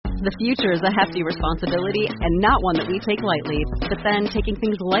The future is a hefty responsibility and not one that we take lightly. But then taking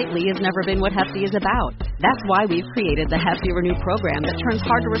things lightly has never been what Hefty is about. That's why we've created the Hefty Renew program that turns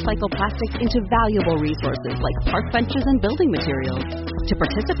hard-to-recycle plastics into valuable resources like park benches and building materials. To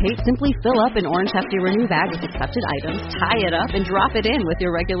participate, simply fill up an orange Hefty Renew bag with accepted items, tie it up, and drop it in with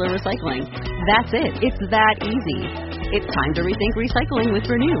your regular recycling. That's it. It's that easy. It's time to rethink recycling with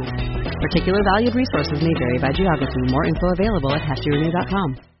Renew. Particular valued resources may vary by geography. More info available at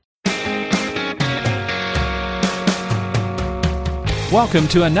heftyrenew.com. Welcome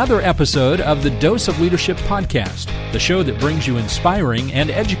to another episode of the Dose of Leadership podcast, the show that brings you inspiring and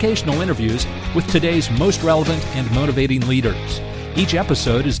educational interviews with today's most relevant and motivating leaders. Each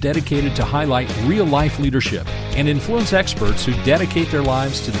episode is dedicated to highlight real-life leadership and influence experts who dedicate their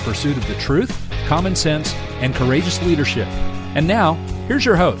lives to the pursuit of the truth, common sense, and courageous leadership. And now, here's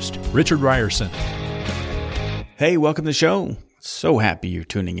your host, Richard Ryerson. Hey, welcome to the show. So happy you're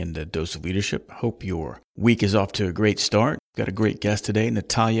tuning in to Dose of Leadership. Hope your week is off to a great start. Got a great guest today.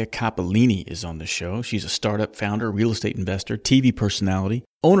 Natalia Cappellini is on the show. She's a startup founder, real estate investor, TV personality,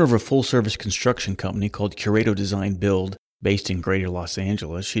 owner of a full-service construction company called Curato Design Build, based in Greater Los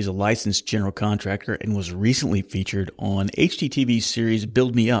Angeles. She's a licensed general contractor and was recently featured on HGTV's series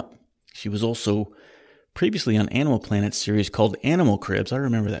Build Me Up. She was also previously on Animal Planet's series called Animal Cribs. I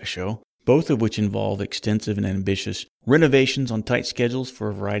remember that show. Both of which involve extensive and ambitious renovations on tight schedules for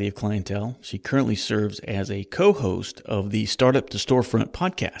a variety of clientele. She currently serves as a co-host of the Startup to Storefront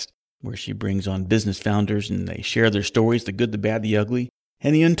podcast, where she brings on business founders and they share their stories, the good, the bad, the ugly,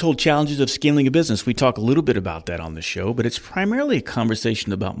 and the untold challenges of scaling a business. We talk a little bit about that on the show, but it's primarily a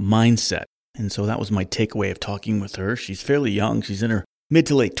conversation about mindset. And so that was my takeaway of talking with her. She's fairly young. She's in her mid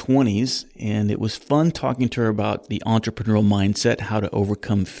to late 20s, and it was fun talking to her about the entrepreneurial mindset, how to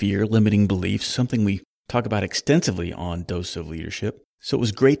overcome fear, limiting beliefs, something we talk about extensively on Dose of Leadership. So it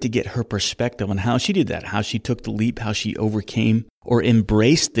was great to get her perspective on how she did that, how she took the leap, how she overcame or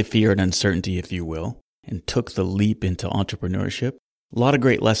embraced the fear and uncertainty, if you will, and took the leap into entrepreneurship. A lot of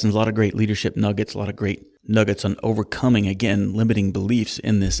great lessons, a lot of great leadership nuggets, a lot of great nuggets on overcoming, again, limiting beliefs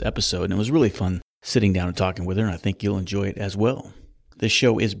in this episode. And it was really fun sitting down and talking with her, and I think you'll enjoy it as well. This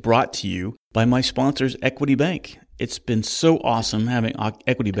show is brought to you by my sponsors, Equity Bank. It's been so awesome having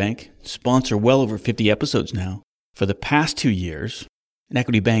Equity Bank sponsor well over 50 episodes now for the past 2 years. And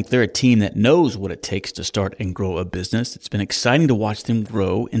Equity Bank, they're a team that knows what it takes to start and grow a business. It's been exciting to watch them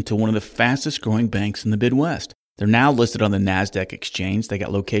grow into one of the fastest growing banks in the Midwest. They're now listed on the NASDAQ exchange. They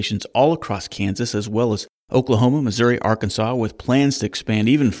got locations all across Kansas as well as Oklahoma, Missouri, Arkansas, with plans to expand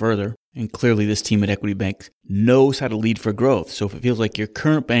even further. And clearly this team at Equity Bank knows how to lead for growth. So if it feels like your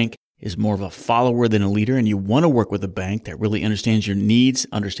current bank is more of a follower than a leader and you want to work with a bank that really understands your needs,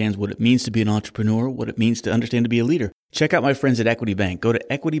 understands what it means to be an entrepreneur, what it means to understand to be a leader, check out my friends at Equity Bank. Go to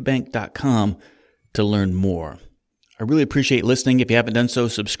equitybank.com to learn more. I really appreciate listening. If you haven't done so,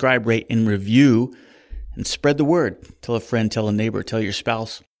 subscribe, rate, and review, and spread the word. Tell a friend, tell a neighbor, tell your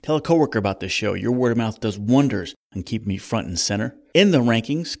spouse, tell a coworker about this show. Your word of mouth does wonders and keep me front and center in the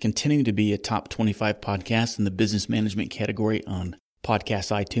rankings, continuing to be a top 25 podcast in the business management category on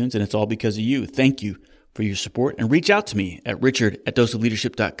Podcast iTunes, and it's all because of you. Thank you for your support, and reach out to me at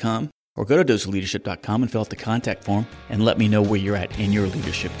richard@doseofleadership.com or go to doseofleadership.com and fill out the contact form and let me know where you're at in your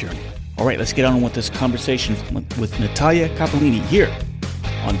leadership journey. All right, let's get on with this conversation with Natalia Cappellini here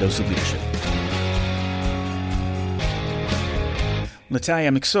on Dose of Leadership. Natalia,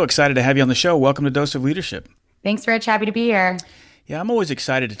 I'm so excited to have you on the show. Welcome to Dose of Leadership. Thanks, Rich. Happy to be here. Yeah, I'm always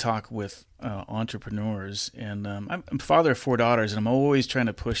excited to talk with entrepreneurs, and I'm a father of 4 daughters, and I'm always trying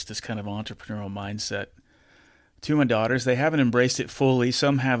to push this kind of entrepreneurial mindset to my daughters. They haven't embraced it fully.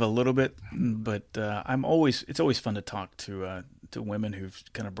 Some have a little bit, but it's always fun to talk to women who've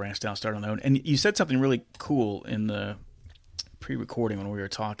kind of branched out, started on their own. And you said something really cool in the pre-recording when we were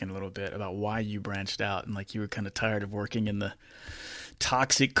talking a little bit about why you branched out, and like you were kind of tired of working in the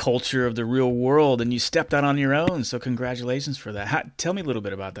toxic culture of the real world, and you stepped out on your own. So congratulations for that. Tell me a little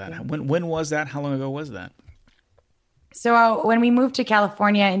bit about that. When was that? How long ago was that? So when we moved to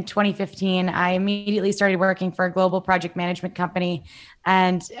California in 2015, I immediately started working for a global project management company.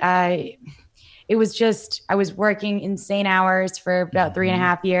 And it was just, I was working insane hours for about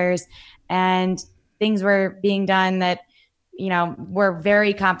 3.5 years, and things were being done that, you know, were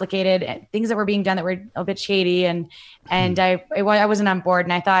very complicated, things that were being done that were a bit shady. And I wasn't on board.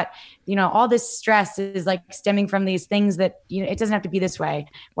 And I thought, you know, all this stress is like stemming from these things that, you know, it doesn't have to be this way.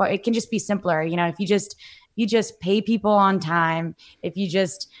 Well, it can just be simpler. You know, if you just pay people on time, if you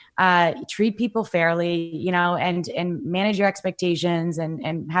just treat people fairly, you know, and manage your expectations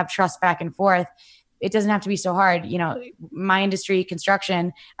and have trust back and forth, it doesn't have to be so hard. My industry,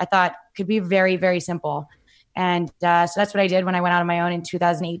 construction, I thought could be very, very simple. And so that's what I did when I went out on my own in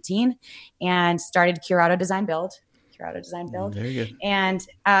 2018 and started Curado Design Build. There you go. And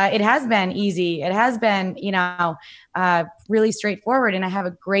it has been easy. It has been, really straightforward. And I have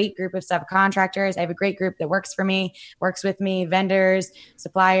a great group of subcontractors. I have a great group that works with me, vendors,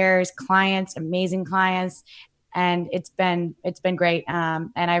 suppliers, clients, amazing clients. And it's been great.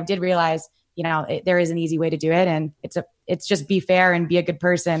 And I did realize, there is an easy way to do it. And it's just be fair and be a good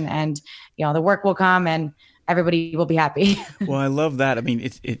person. And, the work will come and everybody will be happy. Well, I love that. I mean,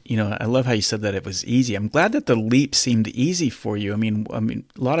 I love how you said that it was easy. I'm glad that the leap seemed easy for you. I mean,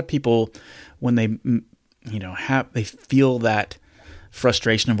 a lot of people, when they, they feel that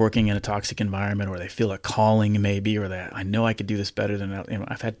frustration of working in a toxic environment, or they feel a calling maybe, or that I know I could do this better than,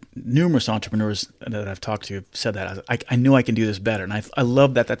 I've had numerous entrepreneurs that I've talked to have said that I know I can do this better. And I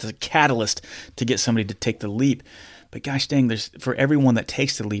love that that's a catalyst to get somebody to take the leap. But gosh dang, for everyone that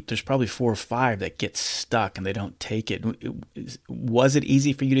takes the leap, there's probably 4 or 5 that get stuck and they don't take it. Was it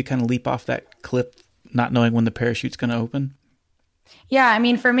easy for you to kind of leap off that cliff, not knowing when the parachute's going to open? Yeah. I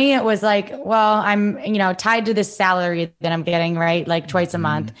mean, for me, it was like, well, I'm, tied to this salary that I'm getting, right? Like twice a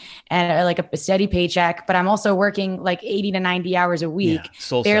month and like a steady paycheck, but I'm also working like 80 to 90 hours a week,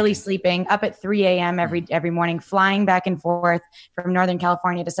 barely sleeping, up at 3 a.m. every morning, flying back and forth from Northern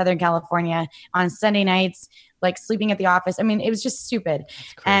California to Southern California on Sunday nights, like sleeping at the office. I mean, it was just stupid.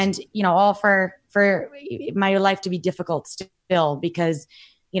 And, all for my life to be difficult still, because,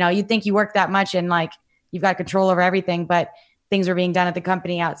 you'd think you work that much and like you've got control over everything, but things were being done at the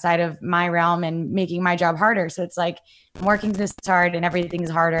company outside of my realm and making my job harder. So it's like, I'm working this hard and everything's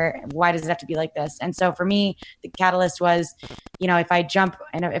harder. Why does it have to be like this? And so for me, the catalyst was, if I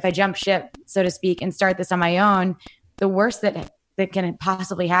jump ship, so to speak, and start this on my own, the worst that can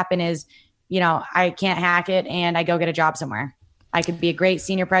possibly happen is, I can't hack it and I go get a job somewhere. I could be a great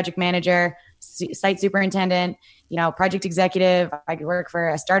senior project manager, site superintendent, project executive. I could work for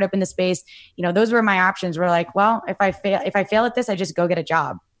a startup in the space. Those were my options. Were like, well, if I fail at this, I just go get a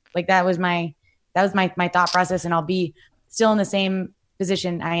job. Like that was my thought process. And I'll be still in the same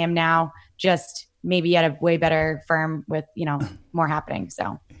position I am now, just maybe at a way better firm with, more happening.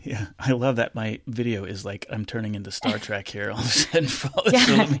 So. Yeah, I love that. My video is like I'm turning into Star Trek here all of a sudden. So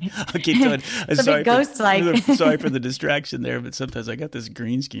I'll keep going. Sorry for the distraction there, but sometimes I got this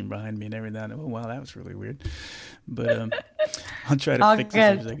green screen behind me and every now and then. Oh, wow, that was really weird. But I'll try to fix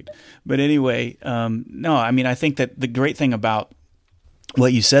this in a second. But anyway, no, I mean, I think that the great thing about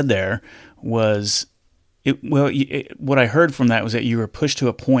what you said there was what I heard from that was that you were pushed to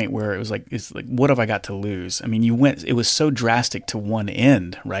a point where it's like, what have I got to lose? I mean, it was so drastic to one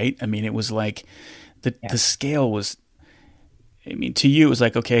end, right? I mean, it was like the scale was, I mean, to you, it was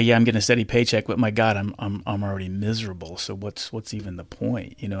like, okay, yeah, I'm getting a steady paycheck, but my God, I'm already miserable. So what's even the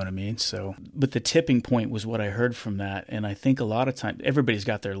point? You know what I mean? So, but the tipping point was what I heard from that. And I think a lot of times everybody's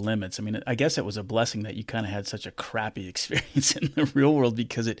got their limits. I mean, I guess it was a blessing that you kind of had such a crappy experience in the real world,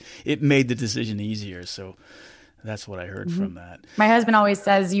 because it made the decision easier. So that's what I heard from that. My husband always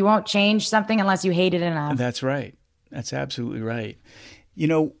says you won't change something unless you hate it enough. That's right. That's absolutely right.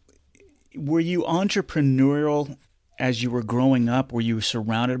 Were you entrepreneurial as you were growing up? Were you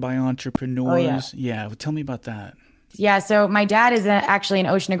surrounded by entrepreneurs? Oh, yeah. Well, tell me about that. Yeah. So my dad is actually an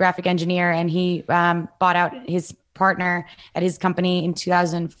oceanographic engineer, and he bought out his partner at his company in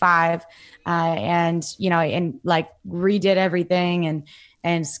 2005, and like redid everything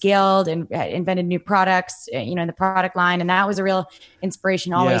and scaled and invented new products, in the product line. And that was a real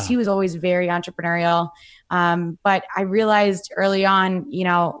inspiration always. Yeah. He was always very entrepreneurial. But I realized early on,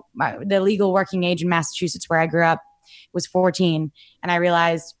 the legal working age in Massachusetts, where I grew up, was 14. And I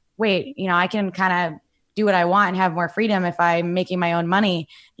realized, wait, I can kind of do what I want and have more freedom if I'm making my own money.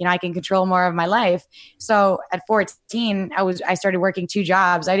 I can control more of my life. So at 14, I started working 2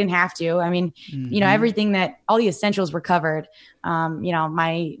 jobs. I didn't have to. I mean, everything all the essentials were covered.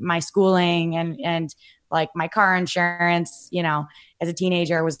 My schooling and like my car insurance, as a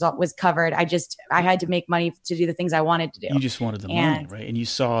teenager was covered. I had to make money to do the things I wanted to do. You just wanted the money, right? And you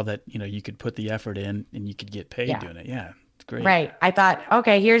saw that, you could put the effort in and you could get paid doing it. Yeah. It's great. Right. I thought,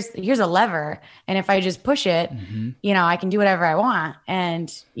 okay, here's a lever. And if I just push it, I can do whatever I want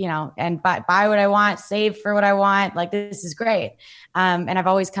and buy what I want, save for what I want. Like, this is great. And I've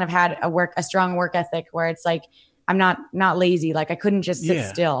always kind of had a strong work ethic where it's like, I'm not lazy. Like, I couldn't just sit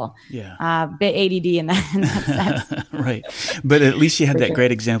still. Yeah. Bit ADD in that sense. Right. But at least you had that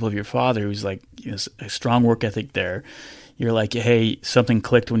great example of your father, who's like, a strong work ethic there. You're like, hey, something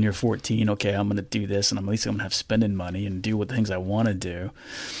clicked when you're 14. Okay, I'm going to do this, and at least I'm going to have spending money and do what things I want to do.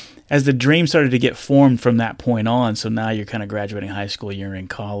 as the dream started to get formed from that point on, so now you're kind of graduating high school, you're in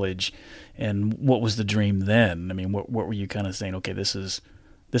college, and what was the dream then? I mean, what were you kind of saying, okay, this is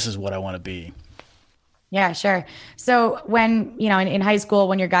what I want to be? Yeah, sure. So when, in high school,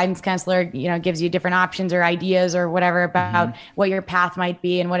 when your guidance counselor, gives you different options or ideas or whatever about what your path might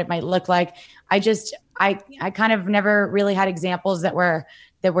be and what it might look like, I kind of never really had examples that were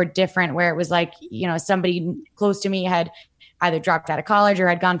different, where it was like, somebody close to me had either dropped out of college or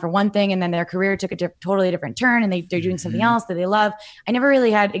had gone for one thing and then their career took a totally different turn and they're doing something else that they love. I never really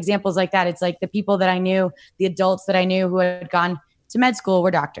had examples like that. It's like the people that I knew, the adults that I knew who had gone to med school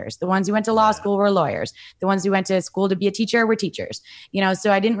were doctors. The ones who went to law school were lawyers. The ones who went to school to be a teacher were teachers.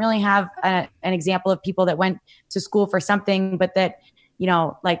 So I didn't really have an example of people that went to school for something, but that,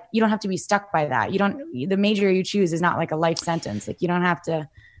 like you don't have to be stuck by that. The major you choose is not like a life sentence. Like you don't have to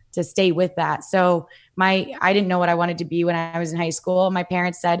stay with that. So I didn't know what I wanted to be when I was in high school. My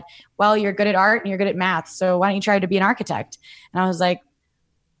parents said, well, you're good at art and you're good at math, so why don't you try to be an architect? And I was like,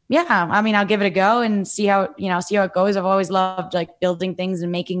 yeah, I mean, I'll give it a go and see how it goes. I've always loved like building things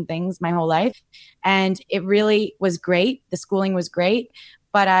and making things my whole life. And it really was great. The schooling was great,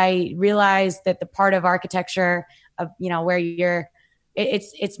 but I realized that the part of architecture of, where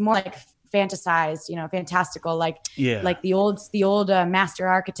it's more like fantasized, fantastical, like the old master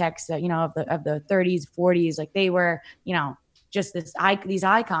architects, of the 30s, 40s, like they were, just these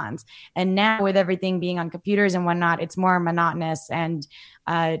icons. And now with everything being on computers and whatnot, it's more monotonous and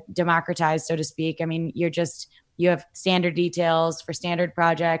democratized, so to speak. I mean, you have standard details for standard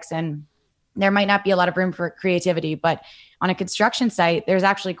projects, and there might not be a lot of room for creativity, but on a construction site, there's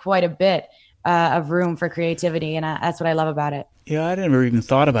actually quite a bit of room for creativity. And that's what I love about it. Yeah, I never even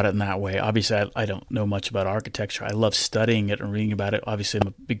thought about it in that way. Obviously, I don't know much about architecture. I love studying it and reading about it. Obviously, I'm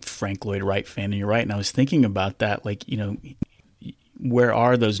a big Frank Lloyd Wright fan, and you're right. And I was thinking about that, like, where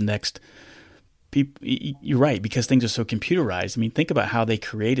are those next people? You're right, because things are so computerized. I mean, think about how they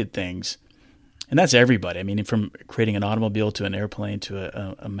created things. And that's everybody. I mean, from creating an automobile to an airplane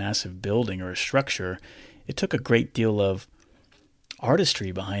to a massive building or a structure, it took a great deal of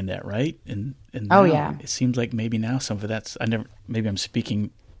artistry behind that, right? And now, it seems like maybe now some of that's maybe I'm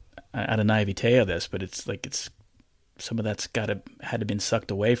speaking out of naivete of this, but it's like some of that's had to been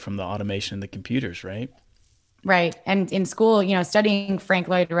sucked away from the automation and the computers, right? Right. And in school, studying Frank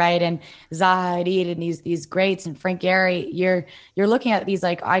Lloyd Wright and Zaha Hadid and these greats and Frank Gehry, you're looking at these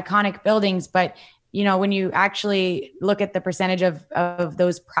like iconic buildings, but when you actually look at the percentage of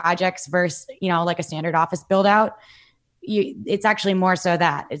those projects versus, like a standard office build out, it's actually more so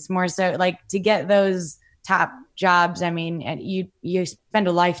that it's more so like to get those top jobs. I mean, and you spend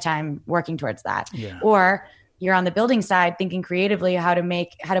a lifetime working towards that, or you're on the building side thinking creatively how to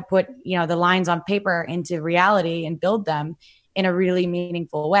put, the lines on paper into reality and build them in a really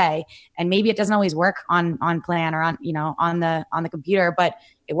meaningful way. And maybe it doesn't always work on plan or on the computer, but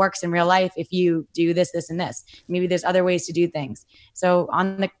it works in real life if you do this, this, and this. Maybe there's other ways to do things. So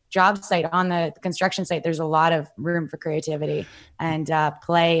on the job site, on the construction site, there's a lot of room for creativity and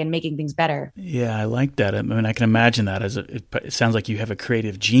play and making things better. Yeah, I like that. I mean, I can imagine that it sounds like you have a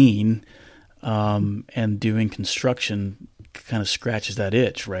creative gene. And doing construction kind of scratches that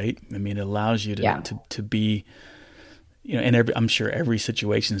itch, right? I mean, it allows you to be, and I'm sure every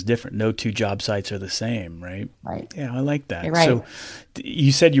situation is different. No two job sites are the same, right? Right. Yeah, I like that. You're right. So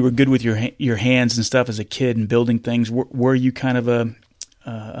you said you were good with your hands and stuff as a kid and building things. Were you kind of a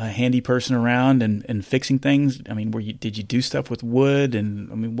handy person around and fixing things? I mean, did you do stuff with wood?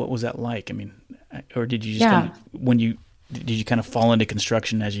 And I mean, what was that like? I mean, or did you just did you kind of fall into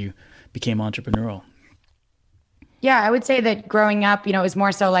construction as you became entrepreneurial? Yeah, I would say that growing up, it was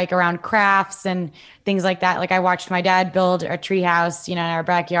more so like around crafts and things like that. Like I watched my dad build a tree house, in our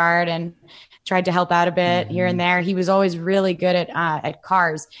backyard and tried to help out a bit here and there. He was always really good at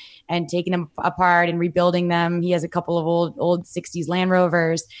cars and taking them apart and rebuilding them. He has a couple of old 60s Land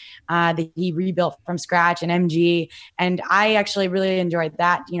Rovers that he rebuilt from scratch, an MG. And I actually really enjoyed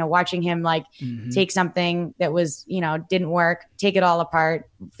that, watching him take something that was, didn't work, take it all apart,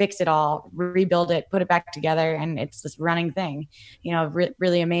 fix it all, rebuild it, put it back together. And it's this running thing,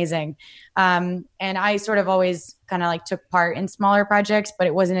 really amazing. And I sort of always kind of took part in smaller projects, but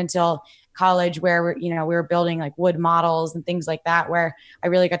it wasn't until college where we were building like wood models and things like that, where I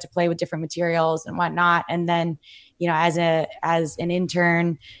really got to play with different materials and whatnot. And then, as an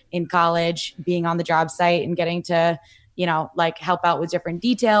intern in college, being on the job site and getting to, help out with different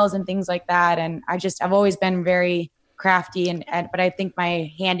details and things like that. And I've always been very crafty but I think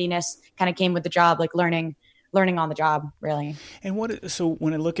my handiness kind of came with the job, like learning learning on the job, really. And so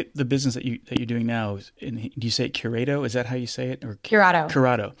when I look at the business that you're doing now, do you say Curado? Is that how you say it? Or Curado.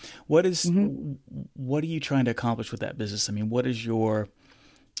 Curado. What are you trying to accomplish with that business? I mean, what is your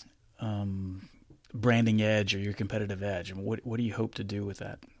branding edge or your competitive edge? And what do you hope to do with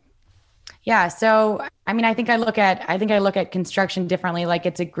that? Yeah. So, I mean, I think I look at construction differently. Like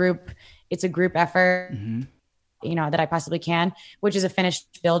it's a group effort, that I possibly can, which is a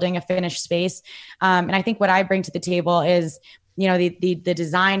finished building, a finished space. And I think what I bring to the table is, the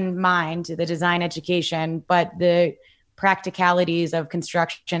design mind, the design education, but the practicalities of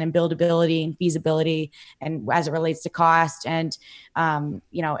construction and buildability and feasibility, and as it relates to cost and,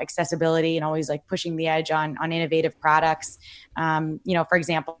 accessibility, and always like pushing the edge on innovative products. For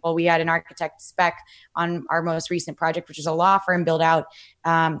example, we had an architect spec on our most recent project, which is a law firm build out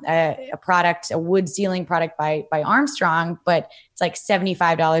a wood ceiling product by Armstrong, but it's like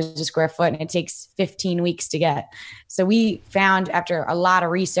 $75 a square foot and it takes 15 weeks to get. So we found, after a lot of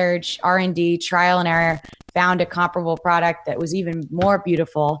research, R&D, trial and error, found a comparable product that was even more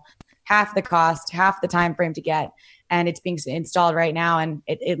beautiful, half the cost, half the time frame to get. And it's being installed right now, and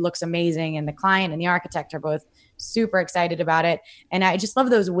it looks amazing. And the client and the architect are both super excited about it. And I just love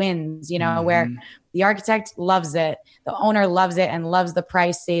those wins, where the architect loves it, the owner loves it and loves the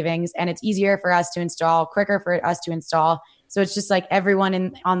price savings, and it's easier for us to install, quicker for us to install. So it's just like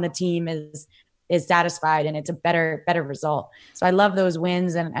everyone on the team is satisfied, and it's a better result. So I love those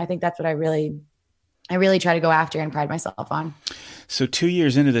wins, and I think that's what I really try to go after and pride myself on. So 2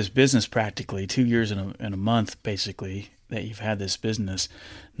 years into this business, practically 2 years and a month, basically, that you've had this business,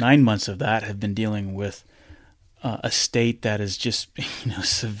 9 months of that have been dealing with a state that is just,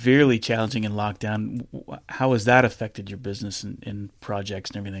 severely challenging and locked down. How has that affected your business and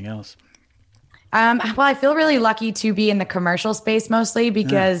projects and everything else? Well, I feel really lucky to be in the commercial space mostly,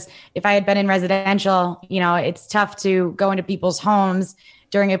 because if I had been in residential, it's tough to go into people's homes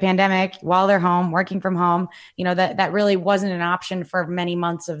during a pandemic while they're home, working from home. That really wasn't an option for many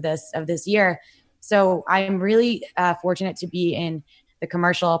months of this year. So I'm really fortunate to be in the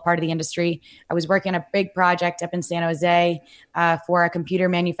commercial part of the industry. I was working on a big project up in San Jose for a computer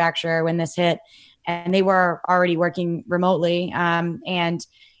manufacturer when this hit, and they were already working remotely. And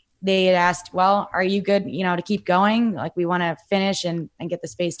they had asked, well, are you good, to keep going? Like, we want to finish and get the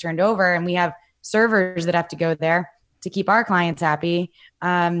space turned over. And we have servers that have to go there to keep our clients happy.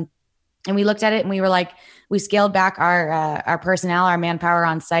 And we looked at it and we were like, we scaled back our personnel, our manpower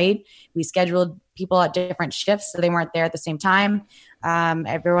on site. We scheduled people at different shifts so they weren't there at the same time.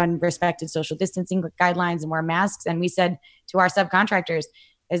 Everyone respected social distancing guidelines and wore masks. And we said to our subcontractors,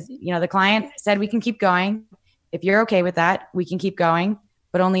 the client said, we can keep going. If you're okay with that, we can keep going,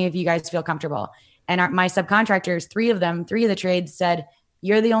 but only if you guys feel comfortable. And my subcontractors, three of the trades, said,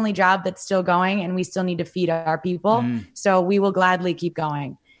 you're the only job that's still going, and we still need to feed our people. So we will gladly keep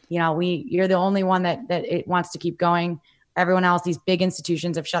going. You're the only one that it wants to keep going. Everyone else, these big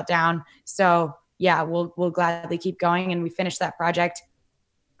institutions have shut down. So yeah, we'll gladly keep going. And we finished that project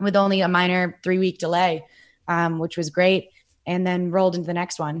with only a minor 3-week delay, which was great. And then rolled into the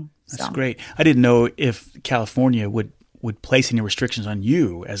next one. That's great. I didn't know if California would place any restrictions on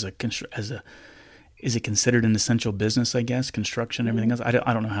you as is it considered an essential business, I guess, construction and everything else? I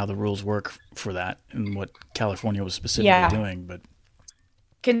don't know how the rules work for that and what California was specifically doing, but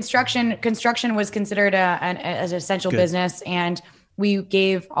construction was considered as an essential business, and we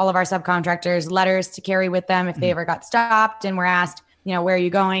gave all of our subcontractors letters to carry with them if they ever got stopped and were asked, where are you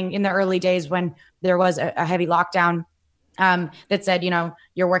going? In the early days when there was a heavy lockdown, that said,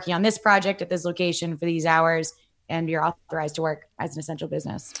 you're working on this project at this location for these hours, and you're authorized to work as an essential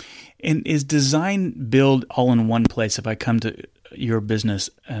business. And is design build all in one place? If I come to your business,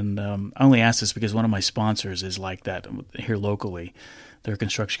 and I only ask this because one of my sponsors is like that here locally. They're a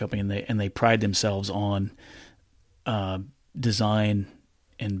construction company, and they pride themselves on design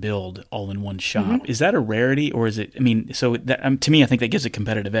and build all in one shop. Is that a rarity, or is it? I mean, so that, to me, I think that gives a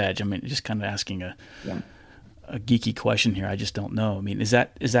competitive edge. I mean, just kind of asking a geeky question here. I just don't know. I mean, is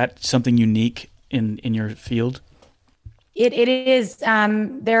that something unique in your field? It is.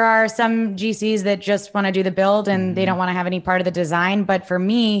 There are some GCs that just want to do the build and they don't want to have any part of the design. But for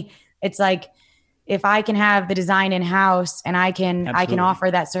me, it's like, if I can have the design in-house and I can offer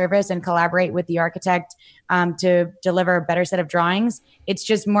that service and collaborate with the architect to deliver a better set of drawings, it's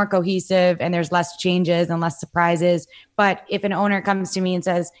just more cohesive and there's less changes and less surprises. But if an owner comes to me and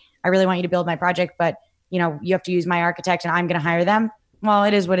says, I really want you to build my project, but you have to use my architect and I'm going to hire them. Well,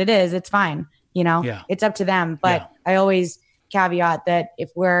 it is what it is. It's fine. It's up to them. But I always caveat that if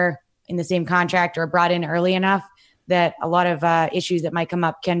we're in the same contract or brought in early enough, that a lot of issues that might come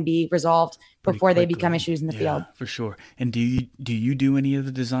up can be resolved before they become issues in the field. For sure. And do you do any of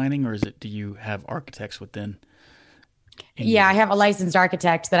the designing, or do you have architects within? Yeah, I have a licensed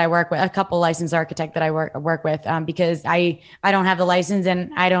architect that I work with, a couple licensed architect that I work with, because I don't have the license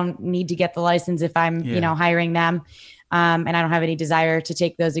and I don't need to get the license if I'm, hiring them. And I don't have any desire to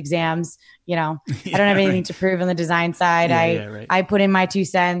take those exams. I don't have anything to prove on the design side. I put in my 2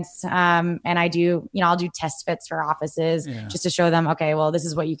 cents, and I do, I'll do test fits for offices just to show them, okay, well, this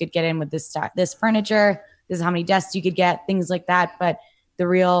is what you could get in with this furniture. This is how many desks you could get, things like that. But the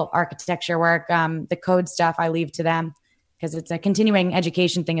real architecture work, the code stuff, I leave to them, because it's a continuing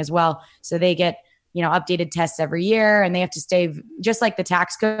education thing as well. So they get, updated tests every year, and they have to stay just like the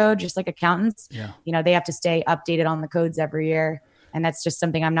tax code, just like accountants, they have to stay updated on the codes every year. And that's just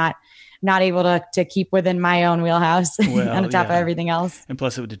something I'm not able to keep within my own wheelhouse on top of everything else. And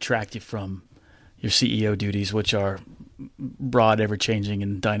plus it would detract you from your CEO duties, which are broad, ever changing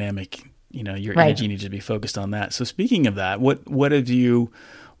and dynamic. Your energy needs to be focused on that. So speaking of that, what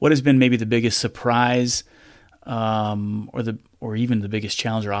has been maybe the biggest surprise, or even the biggest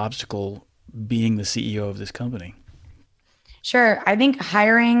challenge or obstacle being the CEO of this company? Sure. I think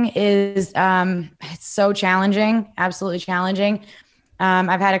hiring is it's so challenging, absolutely challenging.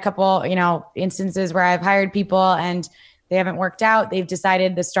 I've had a couple, instances where I've hired people and they haven't worked out. They've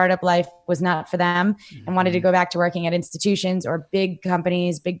decided the startup life was not for them and wanted to go back to working at institutions or big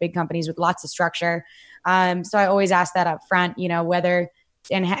companies with lots of structure. So I always ask that up front, whether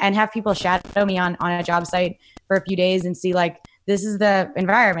and have people shadow me on a job site for a few days and see, like, this is the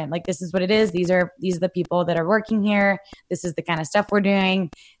environment, like, this is what it is. These are the people that are working here. This is the kind of stuff we're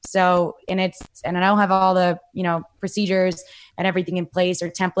doing. So, and I don't have all the, procedures and everything in place or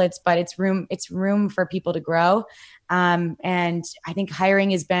templates, but it's room for people to grow. And I think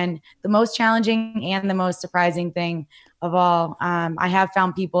hiring has been the most challenging and the most surprising thing of all. I have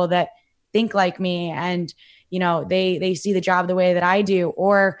found people that think like me and, they see the job the way that I do,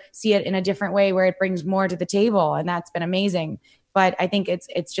 or see it in a different way where it brings more to the table. And that's been amazing. But I think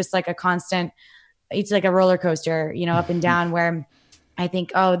it's just like a constant, it's like a roller coaster, up and down, where I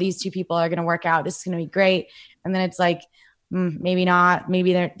think, oh, these 2 people are going to work out. This is going to be great. And then it's like, maybe not,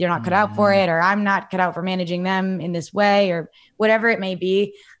 maybe they're not cut out for it, or I'm not cut out for managing them in this way, or whatever it may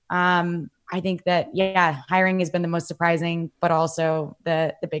be. I think that, hiring has been the most surprising, but also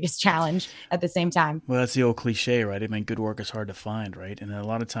the biggest challenge at the same time. Well, that's the old cliche, right? I mean, good work is hard to find, right? And a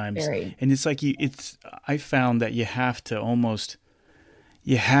lot of times, and it's like I found that you have to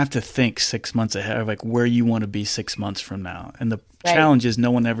think 6 months ahead of, like, where you want to be 6 months from now. And the challenge is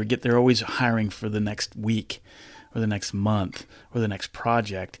no one ever they're always hiring for the next week or the next month or the next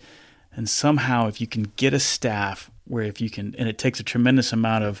project. And somehow if you can get a staff where and it takes a tremendous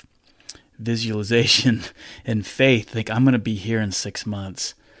amount of visualization and faith, think, I'm going to be here in 6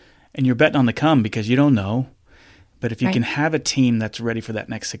 months, and you're betting on the come because you don't know. But if you can have a team that's ready for that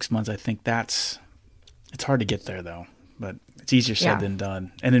next 6 months, I think it's hard to get there though, but it's easier said than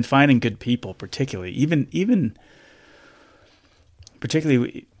done. And then finding good people, particularly,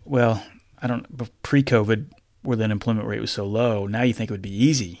 well, I don't, pre-COVID, where the unemployment rate was so low, now you think it would be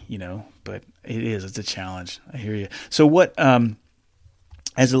easy, but it's a challenge. I hear you. So what,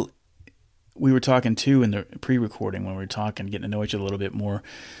 we were talking too in the pre-recording when we were talking, getting to know each other a little bit more,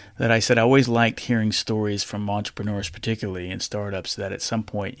 that I said I always liked hearing stories from entrepreneurs, particularly in startups, that at some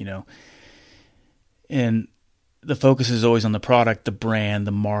point, and the focus is always on the product, the brand,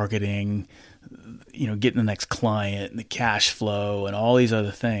 the marketing, getting the next client and the cash flow and all these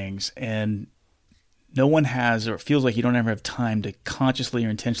other things. And no one has, or it feels like you don't ever have time to consciously or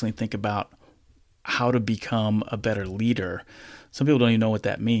intentionally think about how to become a better leader. Some people don't even know what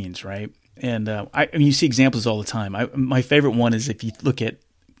that means, right? And I mean, you see examples all the time. My favorite one is if you look at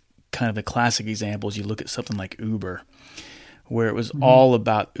kind of the classic examples, you look at something like Uber, where it was all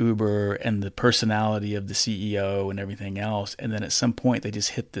about Uber and the personality of the CEO and everything else. And then at some point they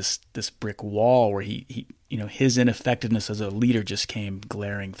just hit this brick wall where he his ineffectiveness as a leader just came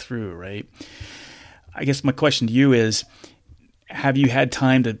glaring through, right? I guess my question to you is, have you had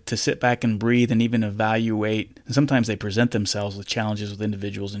time to sit back and breathe and even evaluate? And sometimes they present themselves with challenges with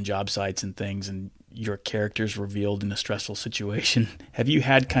individuals and job sites and things, and your character's revealed in a stressful situation. Have you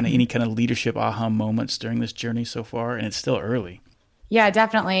had any kind of leadership aha moments during this journey so far? And it's still early. Yeah,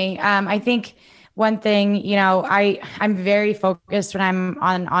 definitely. I think one thing, I'm very focused when I'm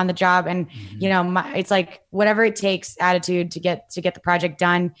on the job, and it's like whatever it takes attitude to get the project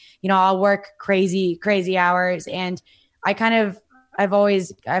done. I'll work crazy hours, and I've kind of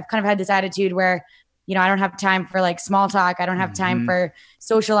had this attitude where I don't have time for like small talk. I don't have time for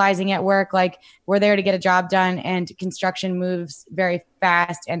socializing at work. Like, we're there to get a job done, and construction moves very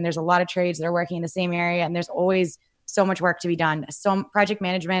fast. And there's a lot of trades that are working in the same area, and there's always so much work to be done. So project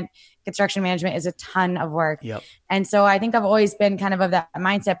management, construction management is a ton of work. Yep. And so I think I've always been kind of that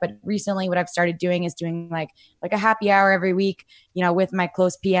mindset. But recently what I've started doing is doing like a happy hour every week, with my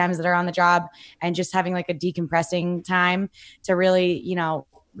close PMs that are on the job, and just having like a decompressing time to really,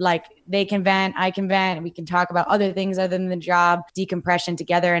 like they can vent, I can vent, and we can talk about other things other than the job, decompression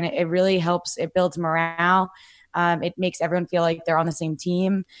together. And it really helps. It builds morale. It makes everyone feel like they're on the same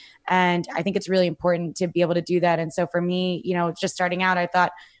team. And I think it's really important to be able to do that. And so for me, just starting out, I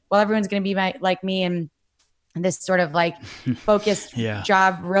thought, well, everyone's going to be like me, and this sort of like focused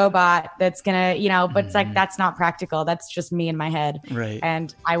job robot that's going to, but it's like, that's not practical. That's just me in my head. Right.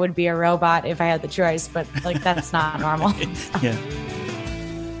 And I would be a robot if I had the choice, but like, that's not normal. Yeah.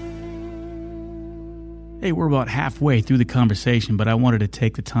 Hey, we're about halfway through the conversation, but I wanted to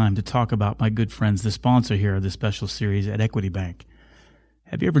take the time to talk about my good friends, the sponsor here of this special series at Equity Bank.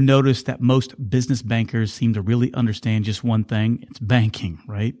 Have you ever noticed that most business bankers seem to really understand just one thing? It's banking,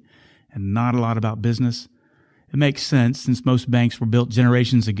 right? And not a lot about business. It makes sense since most banks were built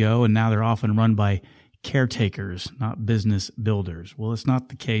generations ago, and now they're often run by caretakers, not business builders. Well, it's not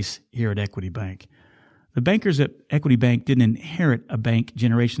the case here at Equity Bank. The bankers at Equity Bank didn't inherit a bank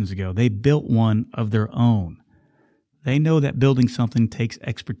generations ago. They built one of their own. They know that building something takes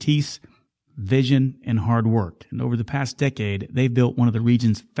expertise, vision, and hard work. And over the past decade, they've built one of the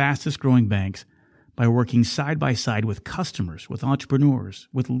region's fastest growing banks by working side by side with customers, with entrepreneurs,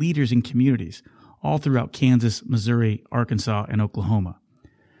 with leaders in communities, all throughout Kansas, Missouri, Arkansas, and Oklahoma.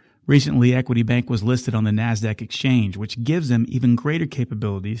 Recently, Equity Bank was listed on the NASDAQ exchange, which gives them even greater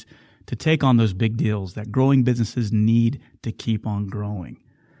capabilities to take on those big deals that growing businesses need to keep on growing.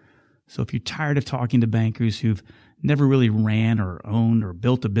 So if you're tired of talking to bankers who've never really ran or owned or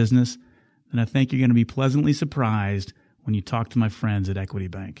built a business, then I think you're going to be pleasantly surprised when you talk to my friends at Equity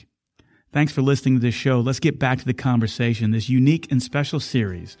Bank. Thanks for listening to this show. Let's get back to the conversation, this unique and special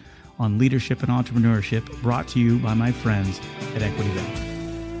series on leadership and entrepreneurship brought to you by my friends at Equity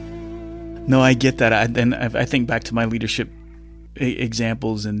Bank. No, I get that. I think back to my leadership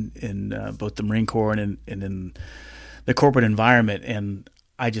examples in both the Marine Corps and in the corporate environment, and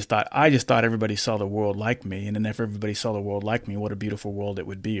I just thought everybody saw the world like me, and then if everybody saw the world like me, what a beautiful world it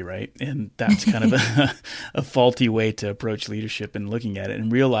would be, right? And that's kind of a faulty way to approach leadership and looking at it,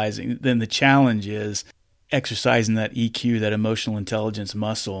 and realizing then the challenge is exercising that EQ, that emotional intelligence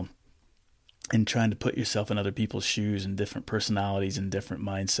muscle, and trying to put yourself in other people's shoes and different personalities and different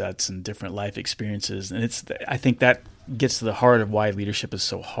mindsets and different life experiences. And I think that gets to the heart of why leadership is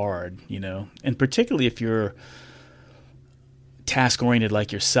so hard, and particularly if you're task-oriented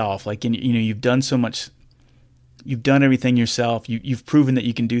like yourself, like, you've done so much, you've done everything yourself, you've proven that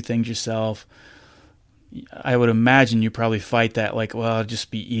you can do things yourself. I would imagine you probably fight that, like, well, it'd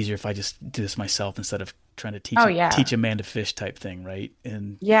just be easier if I just do this myself instead of trying to teach a man to fish type thing, right?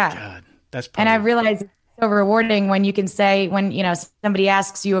 And God, that's probably... And I realize it's so rewarding when you can say, when, somebody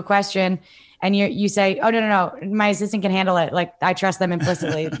asks you a question and you say, oh, no, my assistant can handle it. Like, I trust them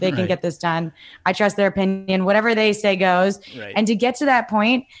implicitly. They can get this done. I trust their opinion. Whatever they say goes. Right. And to get to that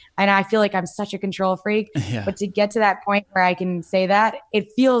point, and I feel like I'm such a control freak, but to get to that point where I can say that,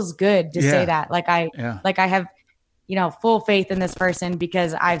 it feels good to say that. Like I have, full faith in this person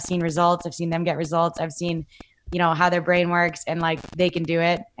because I've seen results. I've seen them get results. I've seen, how their brain works, and like they can do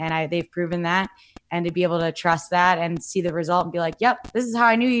it. And they've proven that. And to be able to trust that and see the result and be like, yep, this is how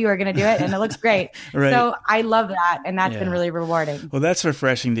I knew you were going to do it. And it looks great. Right. So I love that. And that's been really rewarding. Well, that's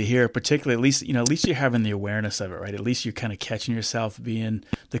refreshing to hear, particularly at least you're having the awareness of it, right? At least you're kind of catching yourself being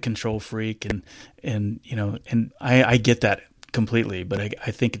the control freak. And I get that completely. But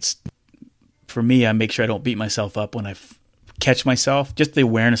I think it's, for me, I make sure I don't beat myself up when I catch myself. Just the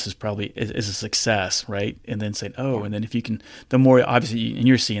awareness is probably is a success, right? And then saying, and then if you can, the more obviously, and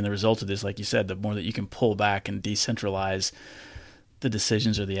you're seeing the results of this, like you said, the more that you can pull back and decentralize the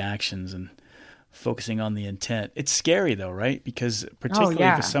decisions or the actions and focusing on the intent. It's scary though, right? Because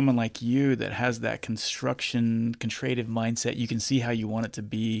particularly for someone like you that has that creative mindset, you can see how you want it to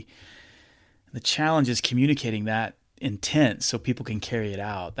be. The challenge is communicating that intent so people can carry it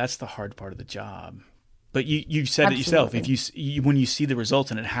out. That's the hard part of the job. But you said it yourself. If when you see the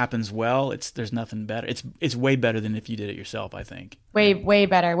results and it happens well, there's nothing better. It's way better than if you did it yourself, I think. Way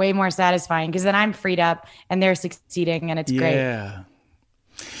better, way more satisfying, because then I'm freed up and they're succeeding and it's great. Yeah.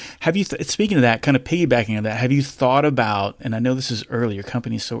 Have you speaking of that, kind of piggybacking on that, have you thought about, and I know this is early, your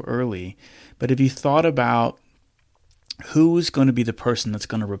company's so early, but have you thought about who's going to be the person that's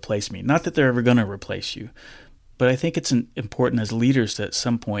going to replace me? Not that they're ever going to replace you, but I think it's important as leaders at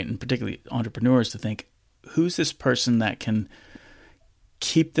some point, and particularly entrepreneurs, to think, who's this person that can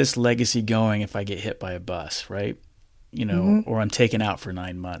keep this legacy going if I get hit by a bus, right? Or I'm taken out for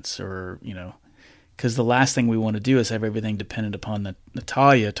 9 months, or, because the last thing we want to do is have everything dependent upon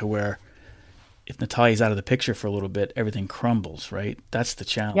Natalia, to where if Natalia's out of the picture for a little bit, everything crumbles, right? That's the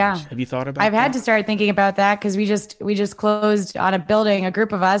challenge. Yeah. Have you thought about that? I've had to start thinking about that, because we just closed on a building, a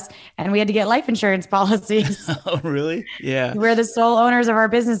group of us, and we had to get life insurance policies. Oh, really? Yeah. We're the sole owners of our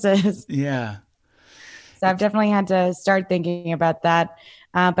businesses. Yeah. So I've definitely had to start thinking about that.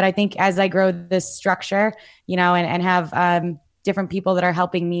 But I think as I grow this structure, and have different people that are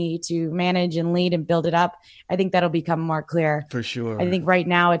helping me to manage and lead and build it up, I think that'll become more clear. For sure. I think right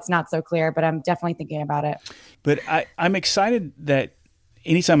now it's not so clear, but I'm definitely thinking about it. But I'm excited that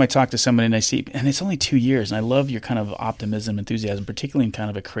anytime I talk to somebody and I see, and it's only 2 years, and I love your kind of optimism, enthusiasm, particularly in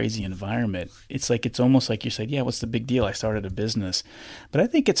kind of a crazy environment. It's almost like you said, yeah, what's the big deal? I started a business. But I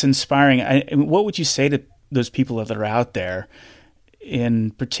think it's inspiring. What would you say to those people that are out there?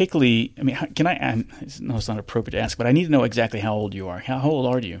 And particularly, can I know it's not appropriate to ask, but I need to know exactly how old you are. How old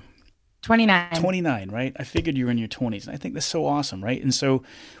are you? 29. 29, right? I figured you were in your 20s. And I think that's so awesome, right? And so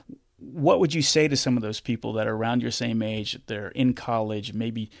what would you say to some of those people that are around your same age, they're in college,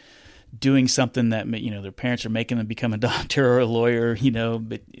 maybe doing something that, their parents are making them become a doctor or a lawyer,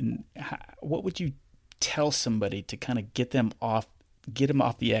 but what would you tell somebody to kind of get them off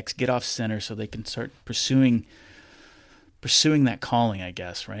the X, get off center, so they can start pursuing that calling, I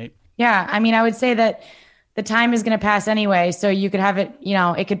guess, right? Yeah. I would say that the time is going to pass anyway. So you could have it,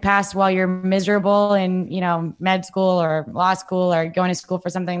 it could pass while you're miserable in, med school or law school, or going to school for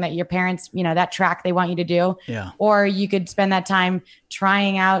something that your parents, that track they want you to do. Yeah. Or you could spend that time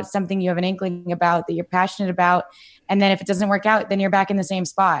trying out something you have an inkling about, that you're passionate about. And then if it doesn't work out, then you're back in the same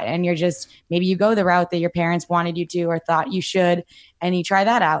spot, and maybe you go the route that your parents wanted you to or thought you should, and you try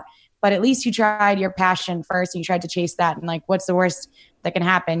that out. But at least you tried your passion first, and you tried to chase that. And what's the worst that can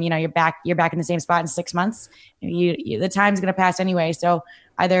happen? You're back in the same spot in 6 months. The time's going to pass anyway. So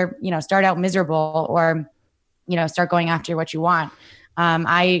either, start out miserable, or, start going after what you want.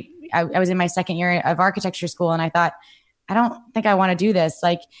 I was in my second year of architecture school, and I thought, I don't think I want to do this.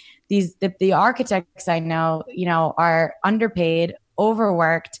 The architects I know, are underpaid,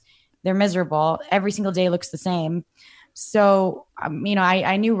 overworked. They're miserable. Every single day looks the same. So,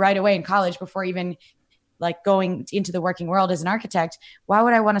 I knew right away in college, before even going into the working world as an architect, why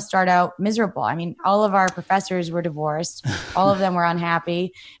would I want to start out miserable? All of our professors were divorced. All of them were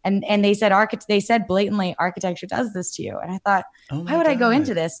unhappy. And they said blatantly, architecture does this to you. And I thought, why would I go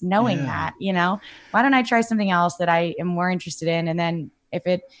into this knowing that, why don't I try something else that I am more interested in? And then if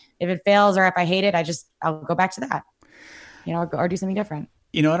it fails, or if I hate it, I'll go back to that, or do something different.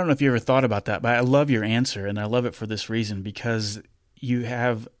 I don't know if you ever thought about that, but I love your answer, and I love it for this reason, because you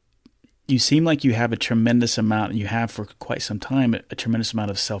seem like you have a tremendous amount, and you have for quite some time, a tremendous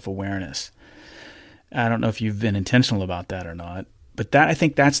amount of self-awareness. I don't know if you've been intentional about that or not, but I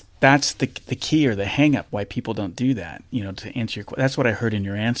think that's the key, or the hang up why people don't do that. To answer your question, that's what I heard in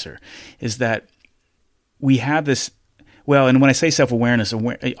your answer, is that we have this, and when I say self-awareness,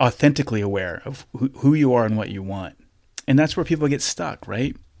 authentically aware of who you are and what you want. And that's where people get stuck,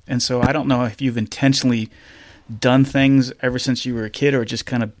 right? And so I don't know if you've intentionally done things ever since you were a kid, or just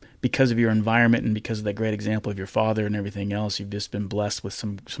kind of because of your environment and because of that great example of your father and everything else, you've just been blessed with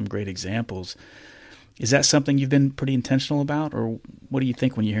some great examples. Is that something you've been pretty intentional about, or what do you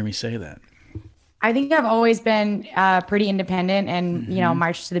think when you hear me say that? I think I've always been pretty independent, and,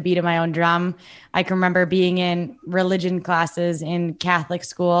 marched to the beat of my own drum. I can remember being in religion classes in Catholic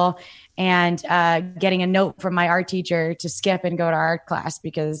school, and getting a note from my art teacher to skip and go to art class,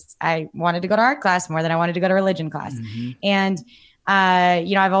 because I wanted to go to art class more than I wanted to go to religion class. Mm-hmm. And,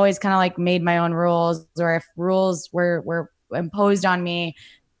 I've always kind of made my own rules, or if rules were imposed on me,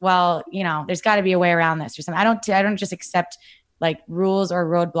 there's got to be a way around this or something. I don't just accept rules or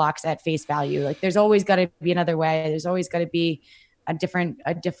roadblocks at face value. There's always got to be another way. There's always got to be a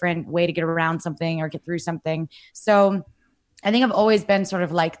different way to get around something or get through something. So I think I've always been sort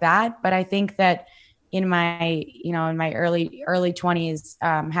of like that, but I think that in my early 20s,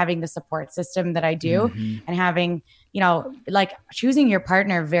 having the support system that I do, mm-hmm. and having, choosing your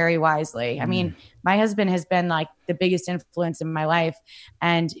partner very wisely. Mm. My husband has been the biggest influence in my life,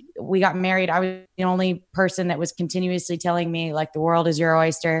 and we got married. I was the only person that was continuously telling me the world is your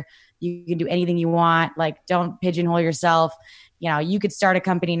oyster. You can do anything you want. Like, don't pigeonhole yourself. You could start a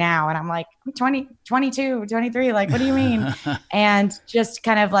company now. And I'm like, I'm 20, 22, 23. Like, what do you mean? And just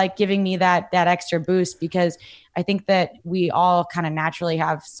kind of like giving me that extra boost, because I think that we all kind of naturally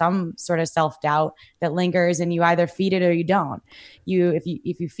have some sort of self-doubt that lingers, and you either feed it or you don't. If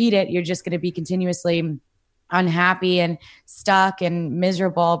you feed it, you're just going to be continuously unhappy and stuck and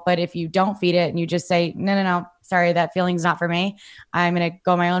miserable. But if you don't feed it and you just say, no, sorry, that feeling's not for me, I'm going to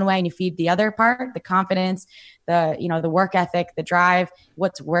go my own way, and you feed the other part, the confidence, the work ethic, the drive,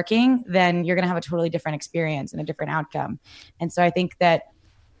 what's working, then you're going to have a totally different experience and a different outcome. And so I think that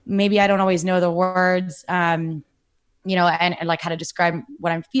maybe I don't always know the words, and like how to describe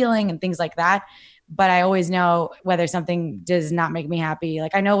what I'm feeling and things like that. But I always know whether something does not make me happy.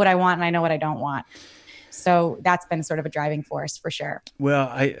 Like, I know what I want and I know what I don't want. So that's been sort of a driving force for sure. Well,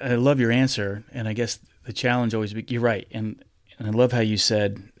 I love your answer. And I guess the challenge always, you're right. And I love how you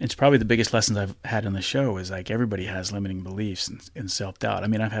said, it's probably the biggest lessons I've had on the show is like, everybody has limiting beliefs and self-doubt. I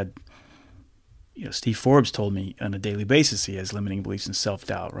mean, I've had, Steve Forbes told me on a daily basis he has limiting beliefs and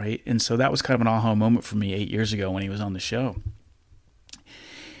self-doubt, right? And so that was kind of an aha moment for me 8 years ago when he was on the show.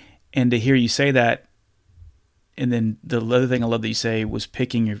 And to hear you say that, and then the other thing I love that you say was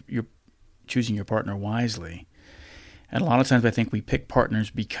picking your choosing your partner wisely. And a lot of times I think we pick partners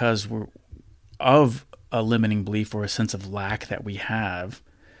because we're of a limiting belief or a sense of lack that we have,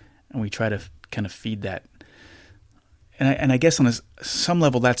 and we try to kind of feed that. And I guess on some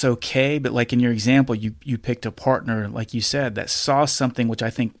level that's okay, but like in your example, you picked a partner, like you said, that saw something, which I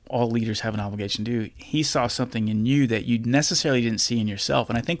think all leaders have an obligation to do. He saw something in you that you necessarily didn't see in yourself.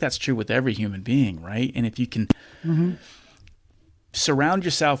 And I think that's true with every human being, right? And if you can surround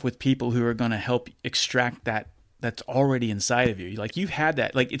yourself with people who are going to help extract that's already inside of you. Like, you've had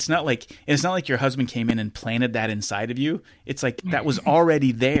that. Like, it's not like your husband came in and planted that inside of you. It's like that was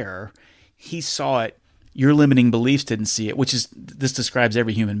already there. He saw it. Your limiting beliefs didn't see it, this describes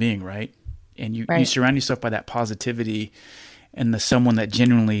every human being, right? And you surround yourself by that positivity and someone that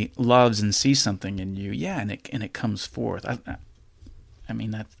genuinely loves and sees something in you. Yeah. And it comes forth. I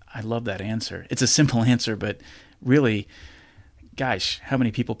mean, I love that answer. It's a simple answer, but really, gosh, how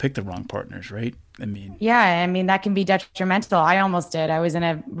many people pick the wrong partners, right? That can be detrimental. I almost did. I was in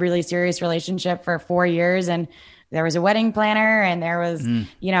a really serious relationship for 4 years, and there was a wedding planner, and there was, a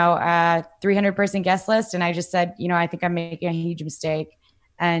 300-person guest list. And I just said, I think I'm making a huge mistake.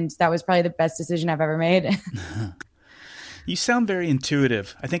 And that was probably the best decision I've ever made. You sound very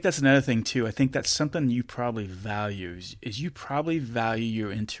intuitive. I think that's another thing too. I think that's something you probably value is you probably value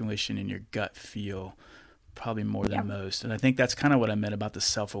your intuition and your gut feel probably more than most. And I think that's kind of what I meant about the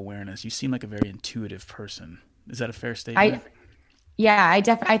self-awareness. You seem like a very intuitive person. Is that a fair statement?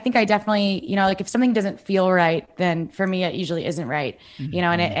 I think I definitely, like if something doesn't feel right, then for me, it usually isn't right,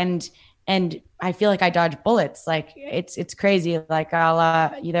 and I feel like I dodge bullets. Like it's crazy. Like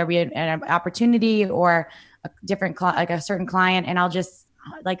I'll either be an opportunity or a different, like a certain client, and I'll just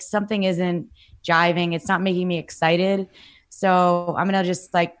like something isn't jiving. It's not making me excited. So I'm going to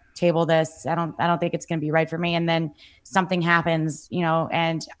just like table this. I don't think it's going to be right for me. And then something happens,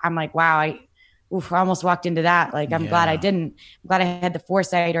 and I'm like, wow, I almost walked into that. Like, I'm glad I didn't. I'm glad I had the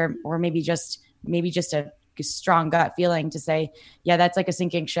foresight or maybe just a strong gut feeling to say, yeah, that's like a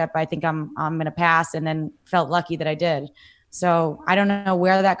sinking ship. I think I'm going to pass, and then felt lucky that I did. So I don't know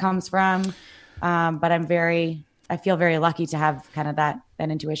where that comes from. But I feel very lucky to have kind of that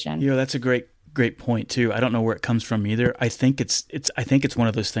intuition. That's a great point too. I don't know where it comes from either. I think it's one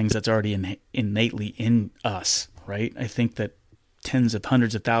of those things that's already innately in us, right? I think that tens of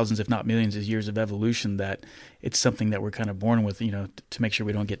hundreds of thousands, if not millions of years of evolution, that it's something that we're kind of born with, to make sure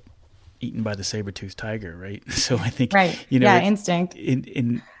we don't get eaten by the saber-toothed tiger, right? So I think, instinct.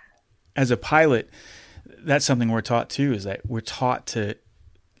 In as a pilot, that's something we're taught too, is that we're taught to,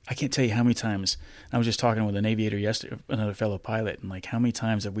 I can't tell you how many times, I was just talking with an aviator yesterday, another fellow pilot, and like how many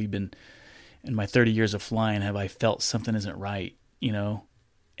times have we been, in my 30 years of flying, have I felt something isn't right,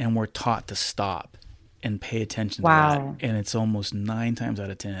 and we're taught to stop and pay attention to that. And it's almost 9 times out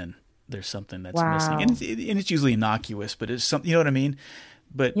of 10, there's something that's missing. And it's usually innocuous, but it's something, you know what I mean?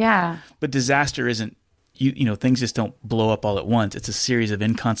 But disaster isn't, things just don't blow up all at once. It's a series of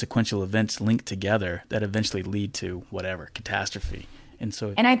inconsequential events linked together that eventually lead to whatever, catastrophe.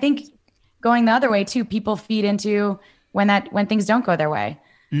 And I think going the other way too, people feed into when things don't go their way.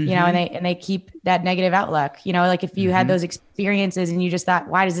 And they keep that negative outlook, like if you had those experiences and you just thought,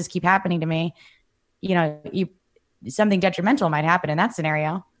 why does this keep happening to me? Something detrimental might happen in that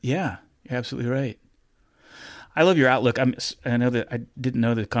scenario. Yeah, you're absolutely right. I love your outlook. I know that I didn't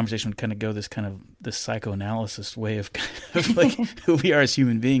know the conversation would kind of go this psychoanalysis way of like who we are as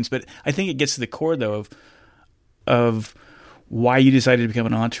human beings. But I think it gets to the core though of why you decided to become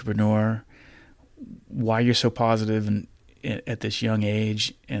an entrepreneur, why you're so positive and at this young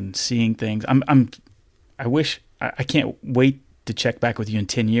age and seeing things. I can't wait to check back with you in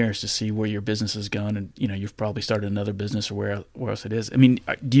 10 years to see where your business is going. And, you've probably started another business or where else it is. I mean,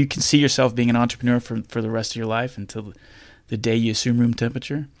 do you see yourself being an entrepreneur for the rest of your life until the day you assume room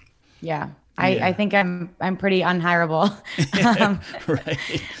temperature? Yeah. I think I'm pretty unhireable. Right.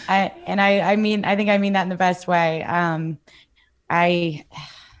 I think I mean that in the best way. I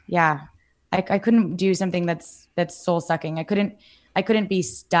couldn't do something that's soul sucking. I couldn't be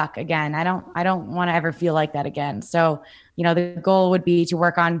stuck again. I don't want to ever feel like that again. So, the goal would be to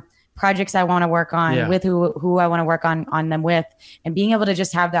work on projects I want to work on with who I want to work on them with, and being able to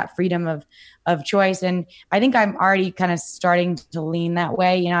just have that freedom of choice. And I think I'm already kind of starting to lean that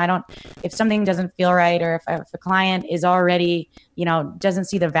way. If something doesn't feel right, or if a client is already, doesn't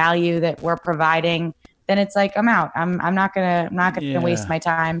see the value that we're providing, then it's like, I'm out. I'm not gonna waste my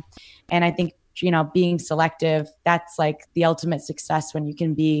time. And I think, being selective, that's like the ultimate success, when you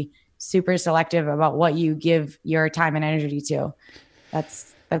can be super selective about what you give your time and energy to.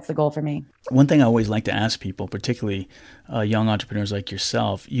 That's the goal for me. One thing I always like to ask people, particularly young entrepreneurs like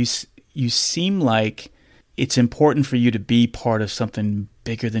yourself, you seem like it's important for you to be part of something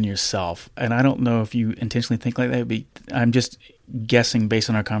bigger than yourself. And I don't know if you intentionally think like that, but I'm just guessing based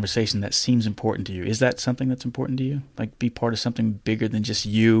on our conversation that seems important to you. Is that something that's important to you? Like be part of something bigger than just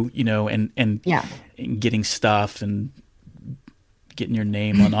you, and getting stuff and getting your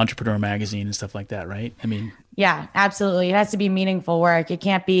name on Entrepreneur Magazine and stuff like that, right? I mean, yeah, absolutely. It has to be meaningful work. It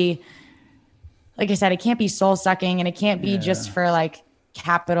can't be, like I said, it can't be soul sucking, and it can't be just for like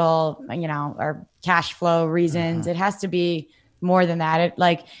capital, or cash flow reasons. It has to be more than that.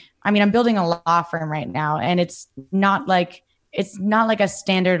 I'm building a law firm right now, and it's not like a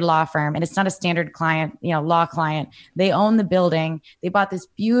standard law firm, and it's not a standard client, law client. They own the building. They bought this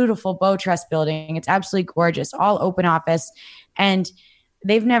beautiful Beau Trust building. It's absolutely gorgeous, all open office. And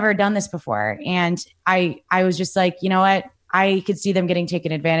they've never done this before. And I was just like, you know what? I could see them getting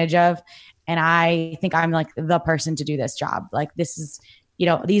taken advantage of. And I think I'm like the person to do this job. Like this is,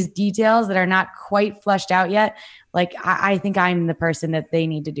 these details that are not quite fleshed out yet. Like I think I'm the person that they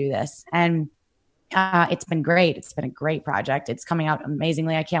need to do this. And it's been great. It's been a great project. It's coming out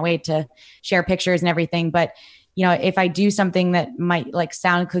amazingly. I can't wait to share pictures and everything. But, if I do something that might like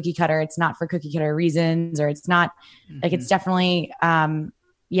sound cookie cutter, it's not for cookie cutter reasons, or it's not like, it's definitely,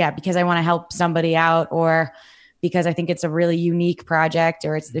 because I want to help somebody out, or because I think it's a really unique project,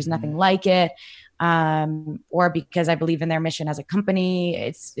 or there's nothing like it. Or because I believe in their mission as a company.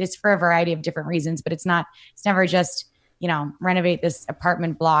 It's for a variety of different reasons, but it's never just, renovate this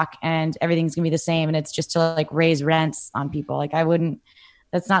apartment block and everything's gonna be the same. And it's just to like raise rents on people. Like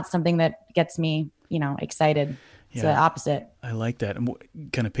that's not something that gets me, excited. It's the opposite. I like that. And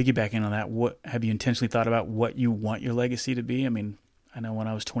kind of piggybacking on that, what have you intentionally thought about what you want your legacy to be? I mean, I know when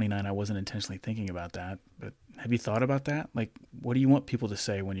I was 29, I wasn't intentionally thinking about that, but have you thought about that? Like, what do you want people to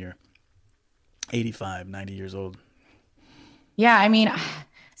say when you're 85, 90 years old? Yeah.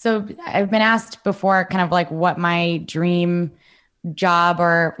 So I've been asked before kind of like what my dream job,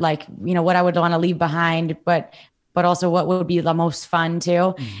 or like, what I would want to leave behind, but also what would be the most fun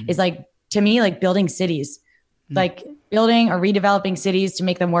too, is like, to me, like building cities, like building or redeveloping cities to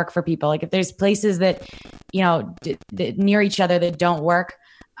make them work for people. Like if there's places that, that near each other that don't work,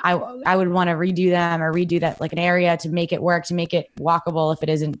 I would want to redo them, or redo that like an area to make it work, to make it walkable if it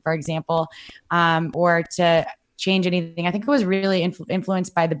isn't, for example, or to change anything. I think it was really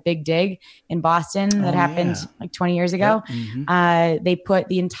influenced by the Big Dig in Boston that happened like 20 years ago. Yep. They put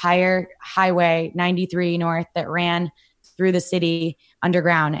the entire highway 93 north that ran through the city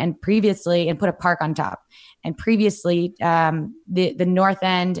underground, and put a park on top. And previously, the north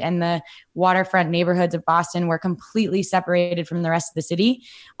end and the waterfront neighborhoods of Boston were completely separated from the rest of the city,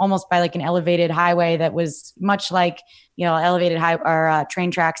 almost by like an elevated highway that was much like, elevated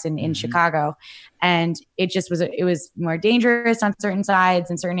train tracks in Chicago. And it was more dangerous on certain sides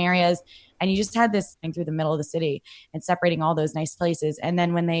and certain areas. And you just had this thing through the middle of the city and separating all those nice places. And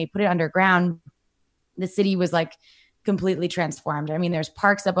then when they put it underground, the city was like completely transformed. I mean, there's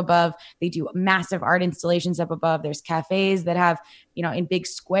parks up above. They do massive art installations up above. There's cafes that have, in big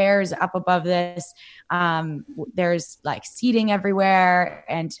squares up above this. There's like seating everywhere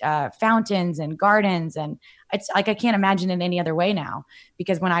and fountains and gardens. And it's like, I can't imagine it any other way now,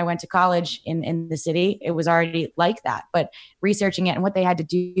 because when I went to college in the city, it was already like that. But researching it and what they had to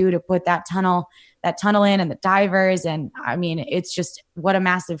do to put that tunnel in, and the divers. And I mean, it's just what a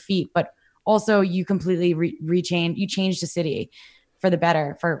massive feat. But also you completely you changed the city for the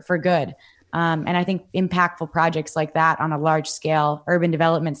better, for good. And I think impactful projects like that on a large scale, urban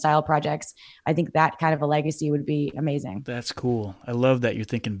development style projects, I think that kind of a legacy would be amazing. That's cool. I love that you're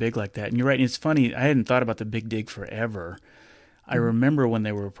thinking big like that. And you're right. And it's funny. I hadn't thought about the Big Dig forever. I remember when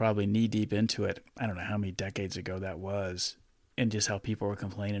they were probably knee deep into it. I don't know how many decades ago that was, and just how people were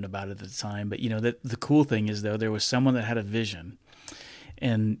complaining about it at the time. But the cool thing is, though, there was someone that had a vision.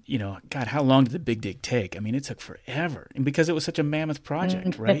 And, God, how long did the Big Dig take? I mean, it took forever, and because it was such a mammoth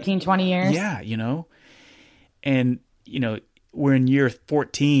project, right? 15, 20 years. Yeah, and, we're in year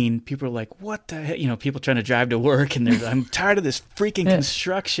 14. People are like, what the heck? People trying to drive to work, and I'm tired of this freaking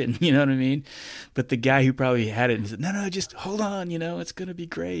construction. You know what I mean? But the guy who probably had it and said, no, just hold on, it's going to be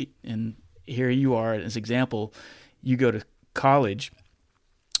great. And here you are as an example. You go to college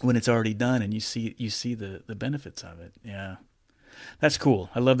when it's already done, and you see the benefits of it. Yeah. That's cool.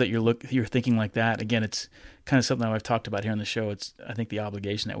 I love that you're thinking like that. Again, it's kind of something that I've talked about here on the show. I think the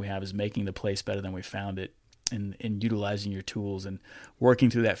obligation that we have is making the place better than we found it, and utilizing your tools and working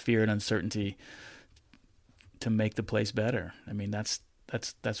through that fear and uncertainty to make the place better. I mean, that's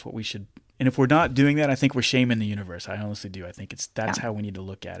what we should. And if we're not doing that, I think we're shaming the universe. I honestly do. I think that's how we need to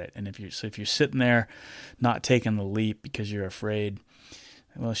look at it. And if you're sitting there not taking the leap because you're afraid,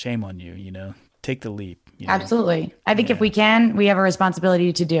 well, shame on you. Take the leap. Absolutely. I think if we can, we have a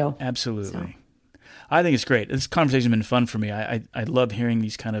responsibility to do. Absolutely. So. I think it's great. This conversation has been fun for me. I love hearing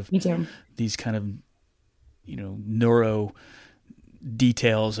these kind of, me too. These kind of, neuro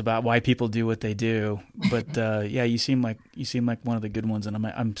details about why people do what they do. But yeah, you seem like one of the good ones, and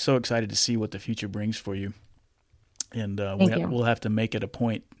I'm so excited to see what the future brings for you. And we'll have to make it a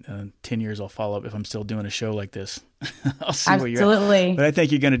point. 10 years, I'll follow up if I'm still doing a show like this. I'll see where you're at. Absolutely. But I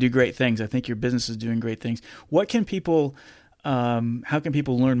think you're going to do great things. I think your business is doing great things. What can people? How can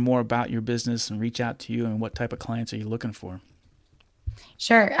people learn more about your business and reach out to you? And what type of clients are you looking for?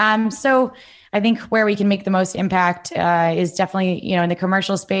 Sure. So I think where we can make the most impact is definitely in the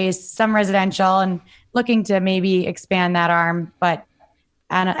commercial space, some residential, and looking to maybe expand that arm, but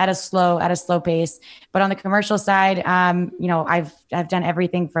at a slow pace. But on the commercial side, I've done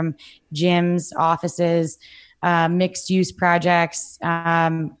everything from gyms, offices, mixed use projects,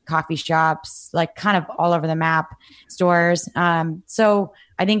 coffee shops, like kind of all over the map, stores. So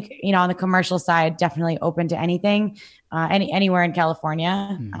I think, on the commercial side, definitely open to anything, anywhere in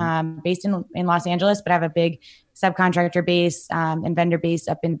California, based in Los Angeles, but I have a big subcontractor base and vendor base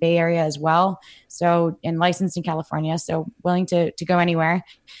up in Bay Area as well. So, and licensed in California, so willing to go anywhere.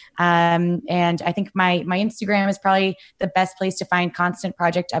 And I think my Instagram is probably the best place to find constant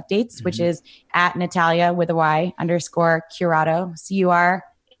project updates, which is at Natalia with a Y _ Curato,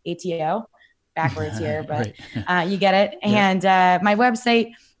 Curato, backwards here, but you get it. And my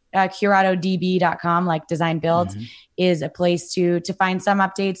website, curatodb.com, like design build, is a place to find some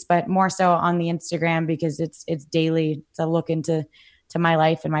updates, but more so on the Instagram, because it's daily to look into my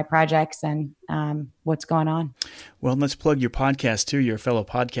life and my projects and what's going on. Well, let's plug your podcast too. You're a fellow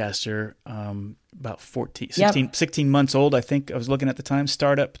podcaster, about 16 months old, I think I was looking at the time.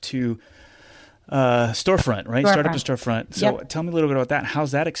 Startup to storefront, right? Startup to storefront. So tell me a little bit about that.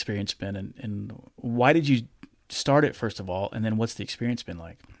 How's that experience been, and why did you start it, first of all, and then what's the experience been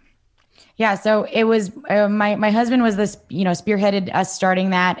like? Yeah, so it was my husband was this, spearheaded us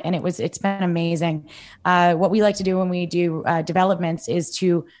starting that, and it's been amazing. What we like to do when we do developments is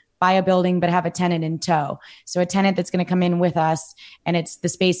to buy a building but have a tenant in tow. So a tenant that's going to come in with us, and the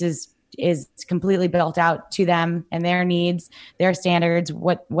space is completely built out to them and their needs, their standards,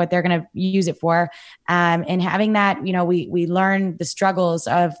 what they're going to use it for, and having that, we learn the struggles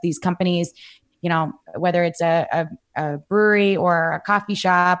of these companies. Whether it's a brewery or a coffee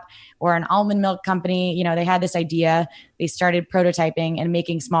shop or an almond milk company, they had this idea. They started prototyping and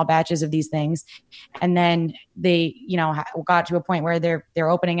making small batches of these things. And then they, got to a point where they're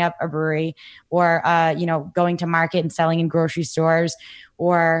opening up a brewery or, going to market and selling in grocery stores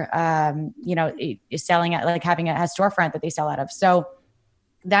or, selling at, like having a storefront that they sell out of. So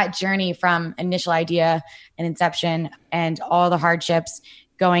that journey from initial idea and inception and all the hardships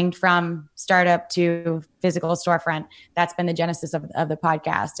going from startup to physical storefront. That's been the genesis of the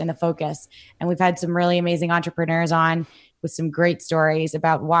podcast and the focus. And we've had some really amazing entrepreneurs on with some great stories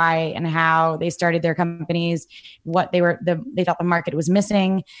about why and how they started their companies, what they thought the market was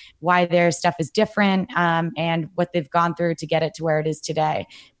missing, why their stuff is different, and what they've gone through to get it to where it is today.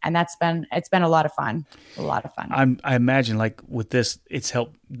 And it's been a lot of fun. I imagine, like, with this,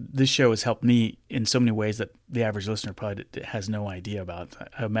 this show has helped me in so many ways that the average listener probably has no idea about.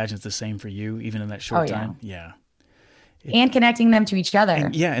 I imagine it's the same for you, even in that short time. Yeah. And connecting them to each other.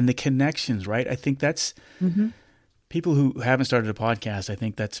 And the connections, right? I think that's people who haven't started a podcast. I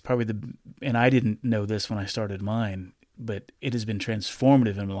think that's probably and I didn't know this when I started mine, but it has been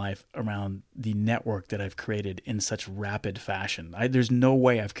transformative in my life around the network that I've created in such rapid fashion. There's no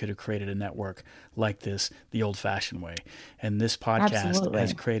way I could have created a network like this the old-fashioned way. And this podcast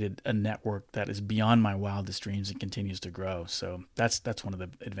has created a network that is beyond my wildest dreams and continues to grow. So that's one of the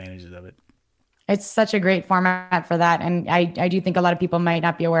advantages of it. It's such a great format for that. And I do think a lot of people might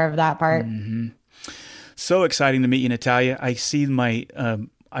not be aware of that part. Mm-hmm. So exciting to meet you, Natalia. I see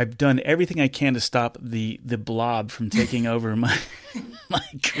I've done everything I can to stop the blob from taking over my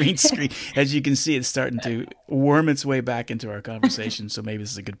green screen. As you can see, it's starting to worm its way back into our conversation, so maybe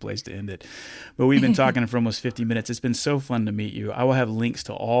this is a good place to end it. But we've been talking for almost 50 minutes. It's been so fun to meet you. I will have links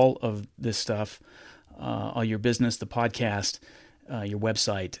to all of this stuff, all your business, the podcast, your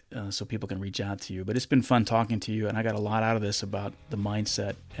website, so people can reach out to you. But it's been fun talking to you, and I got a lot out of this about the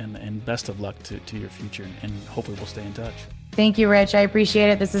mindset, and best of luck to your future, and hopefully we'll stay in touch. Thank you, Rich. I appreciate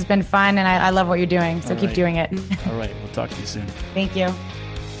it. This has been fun, and I love what you're doing, so keep doing it. All right. We'll talk to you soon. Thank you.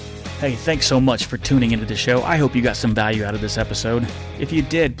 Hey, thanks so much for tuning into the show. I hope you got some value out of this episode. If you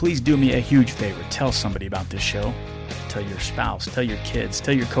did, please do me a huge favor. Tell somebody about this show. Tell your spouse, tell your kids,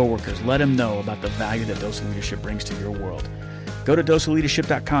 tell your coworkers. Let them know about the value that Dose of Leadership brings to your world. Go to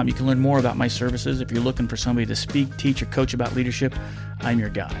doseofleadership.com. You can learn more about my services. If you're looking for somebody to speak, teach, or coach about leadership, I'm your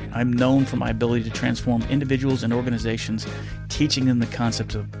guy. I'm known for my ability to transform individuals and organizations, teaching them the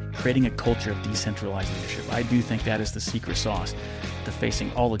concepts of creating a culture of decentralized leadership. I do think that is the secret sauce to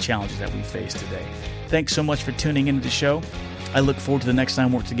facing all the challenges that we face today. Thanks so much for tuning into the show. I look forward to the next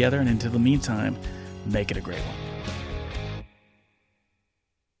time we're together, and until the meantime, make it a great one.